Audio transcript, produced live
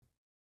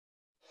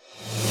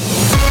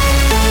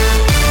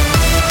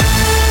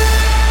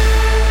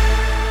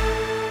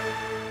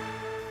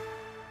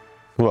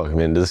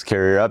into this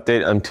carrier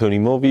update. I'm Tony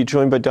Mulvey,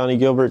 joined by Donny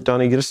Gilbert.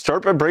 Donny, going to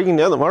start by breaking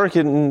down the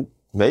market and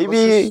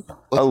maybe...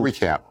 Let's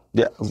recap.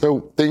 Yeah.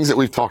 So things that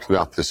we've talked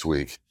about this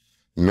week.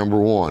 Number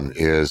one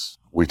is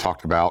we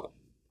talked about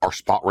our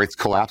spot rates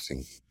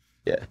collapsing.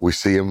 Yeah. We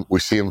see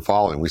them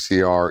falling. We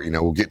see our,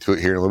 we'll get to it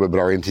here in a little bit, but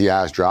our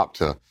NTIs dropped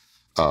to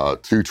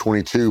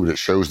 222, but it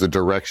shows the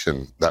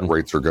direction that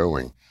rates are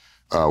going.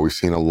 We've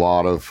seen a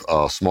lot of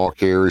small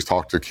carriers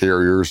talk to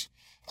carriers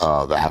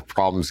that have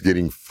problems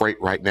getting freight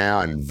right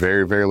now and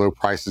very, very low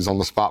prices on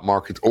the spot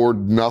market or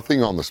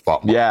nothing on the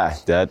spot market. Yeah,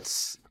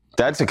 that's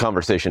a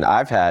conversation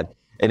I've had.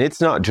 And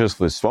it's not just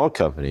with small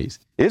companies.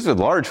 It's with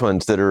large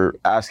ones that are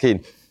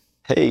asking,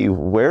 hey,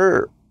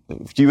 where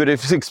you would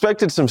have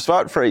expected some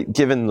spot freight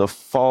given the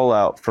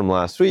fallout from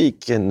last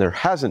week, and there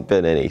hasn't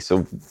been any.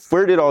 So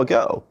where did it all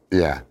go?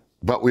 Yeah.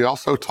 But we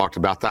also talked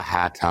about the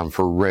high time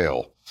for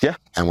rail. Yeah.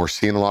 And we're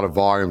seeing a lot of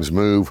volumes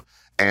move.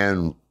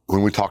 And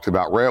when we talked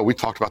about rail, we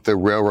talked about the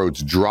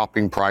railroads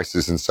dropping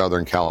prices in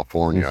Southern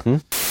California.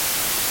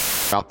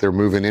 Mm-hmm. Out there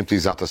moving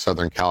empties out to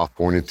Southern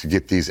California to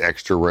get these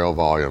extra rail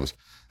volumes.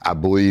 I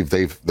believe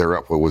they're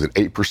up, what was it,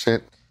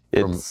 8%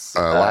 from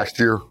last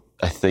year?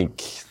 I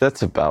think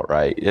that's about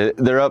right.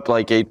 They're up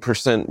like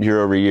 8%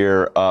 year over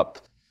year, up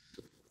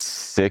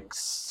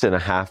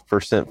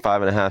 6.5%,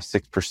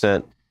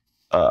 5.5%,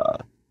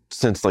 6%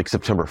 since like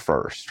September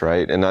 1st,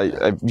 right? And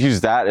I've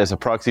used that as a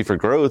proxy for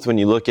growth when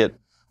you look at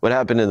what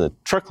happened in the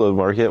truckload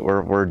market,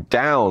 where we're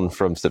down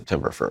from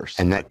September 1st.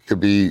 And that could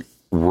be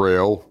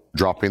rail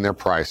dropping their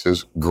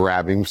prices,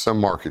 grabbing some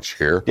market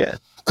share. Yeah.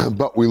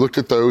 But we looked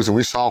at those and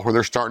we saw where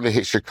they're starting to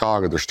hit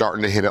Chicago. They're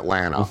starting to hit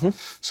Atlanta. Mm-hmm.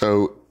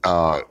 So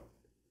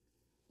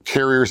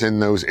carriers in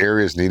those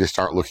areas need to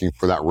start looking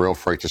for that rail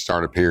freight to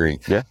start appearing.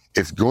 Yeah.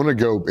 It's going to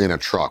go in a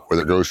truck,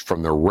 whether it goes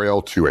from the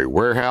rail to a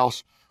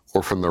warehouse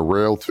or from the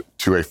rail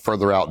to a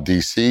further out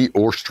DC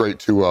or straight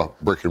to a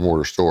brick and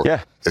mortar store.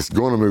 Yeah. It's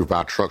going to move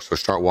by truck, so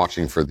start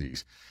watching for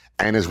these.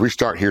 And as we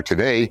start here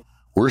today,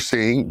 we're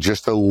seeing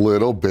just a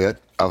little bit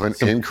of an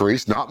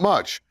increase, not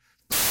much.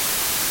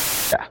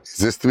 Yeah. Is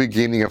this the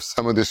beginning of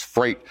some of this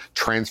freight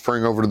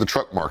transferring over to the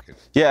truck market?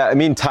 Yeah, I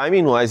mean,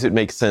 timing-wise, it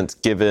makes sense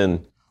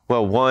given,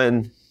 well,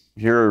 one,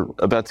 you're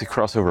about to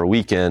cross over a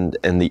weekend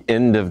and the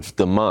end of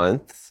the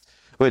month,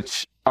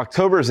 which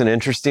October is an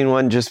interesting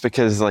one just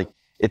because, like,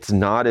 it's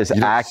not as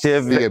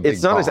active.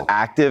 It's not as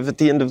active at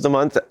the end of the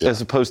month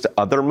as opposed to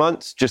other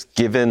months, just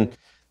given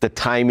the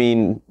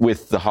timing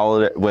with the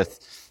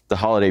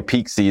holiday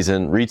peak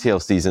season,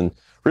 retail season,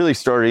 really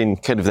starting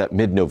kind of that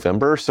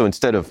mid-November. So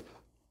instead of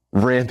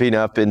ramping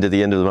up into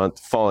the end of the month,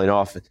 falling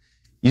off,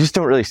 you just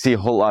don't really see a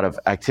whole lot of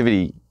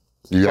activity.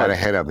 You got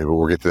ahead of me, but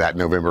we'll get to that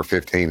November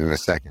 15 in a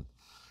second.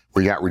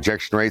 We got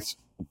rejection rates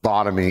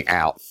bottoming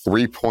out,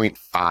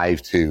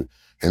 3.52.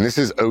 And this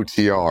is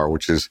OTR,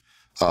 which is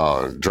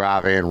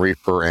dry van,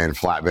 reefer, and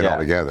flatbed all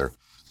together.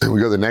 And we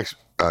go to the next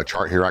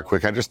chart here right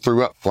quick. I just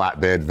threw up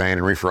flatbed, van,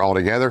 and reefer all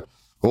together.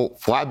 Well,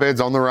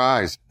 flatbed's on the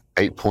rise,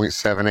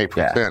 8.78%.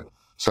 Yeah.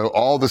 So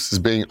all this is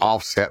being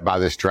offset by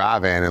this dry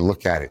van, and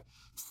look at it,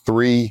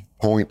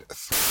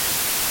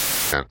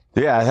 3.3%.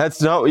 Yeah,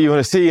 that's not what you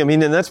want to see. I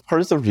mean, and that's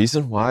part of the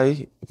reason why,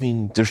 I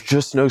mean, there's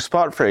just no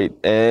spot freight.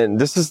 And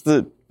this is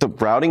the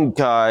routing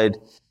guide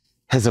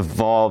has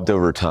evolved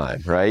over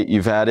time, right?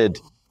 You've added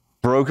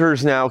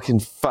brokers now can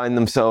find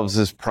themselves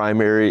as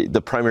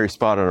the primary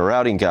spot on a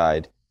routing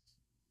guide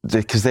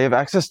because they have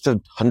access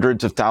to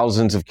hundreds of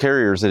thousands of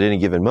carriers at any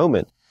given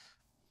moment.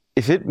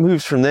 If it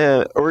moves from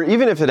there, or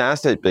even if an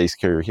asset-based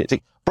carrier can't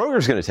take,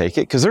 broker's going to take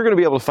it because they're going to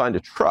be able to find a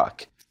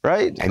truck,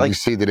 right? And you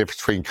see the difference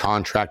between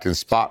contract and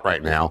spot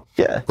right now.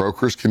 Yeah.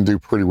 Brokers can do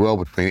pretty well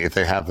between if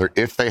they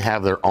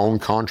have their own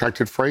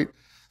contracted freight,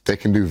 they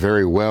can do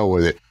very well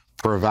with it,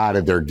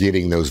 provided they're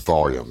getting those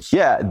volumes.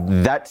 Yeah,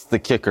 that's the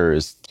kicker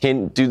is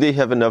do they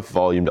have enough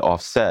volume to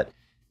offset?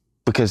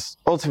 Because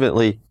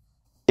ultimately,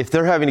 if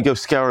they're having to go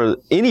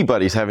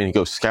anybody's having to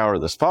go scour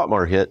the spot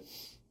market,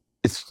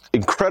 it's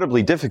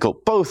incredibly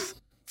difficult, both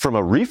from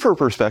a reefer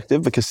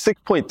perspective, because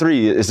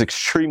 6.3 is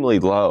extremely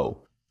low,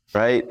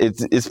 right?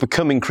 It's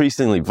become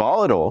increasingly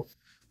volatile,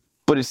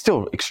 but it's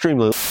still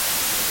extremely low.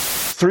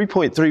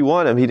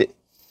 3.31, I mean,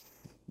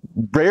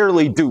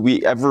 rarely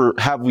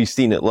have we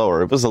seen it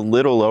lower. It was a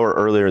little lower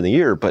earlier in the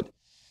year, but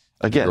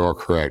again, you're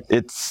correct.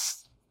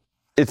 It's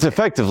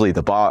effectively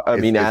the bottom. I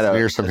mean, it's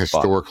near some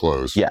historic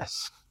lows.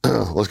 Yes.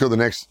 Let's go to the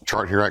next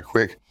chart here right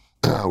quick.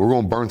 We're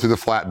going to burn through the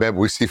flatbed.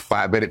 We see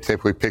flatbed, it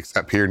typically picks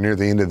up here near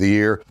the end of the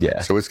year. Yeah.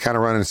 So it's kind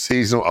of running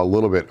seasonal a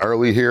little bit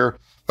early here.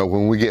 But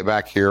when we get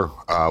back here,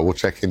 we'll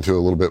check into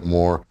a little bit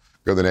more.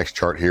 Go to the next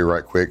chart here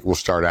right quick. We'll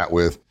start out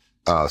with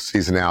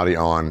seasonality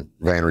on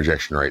van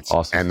rejection rates.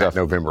 Awesome and stuff. That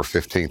November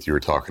 15th you were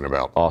talking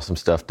about. Awesome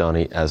stuff,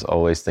 Donny. As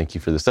always, thank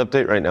you for this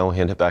update. Right now, we'll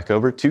hand it back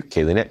over to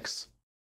Kaylee Nix.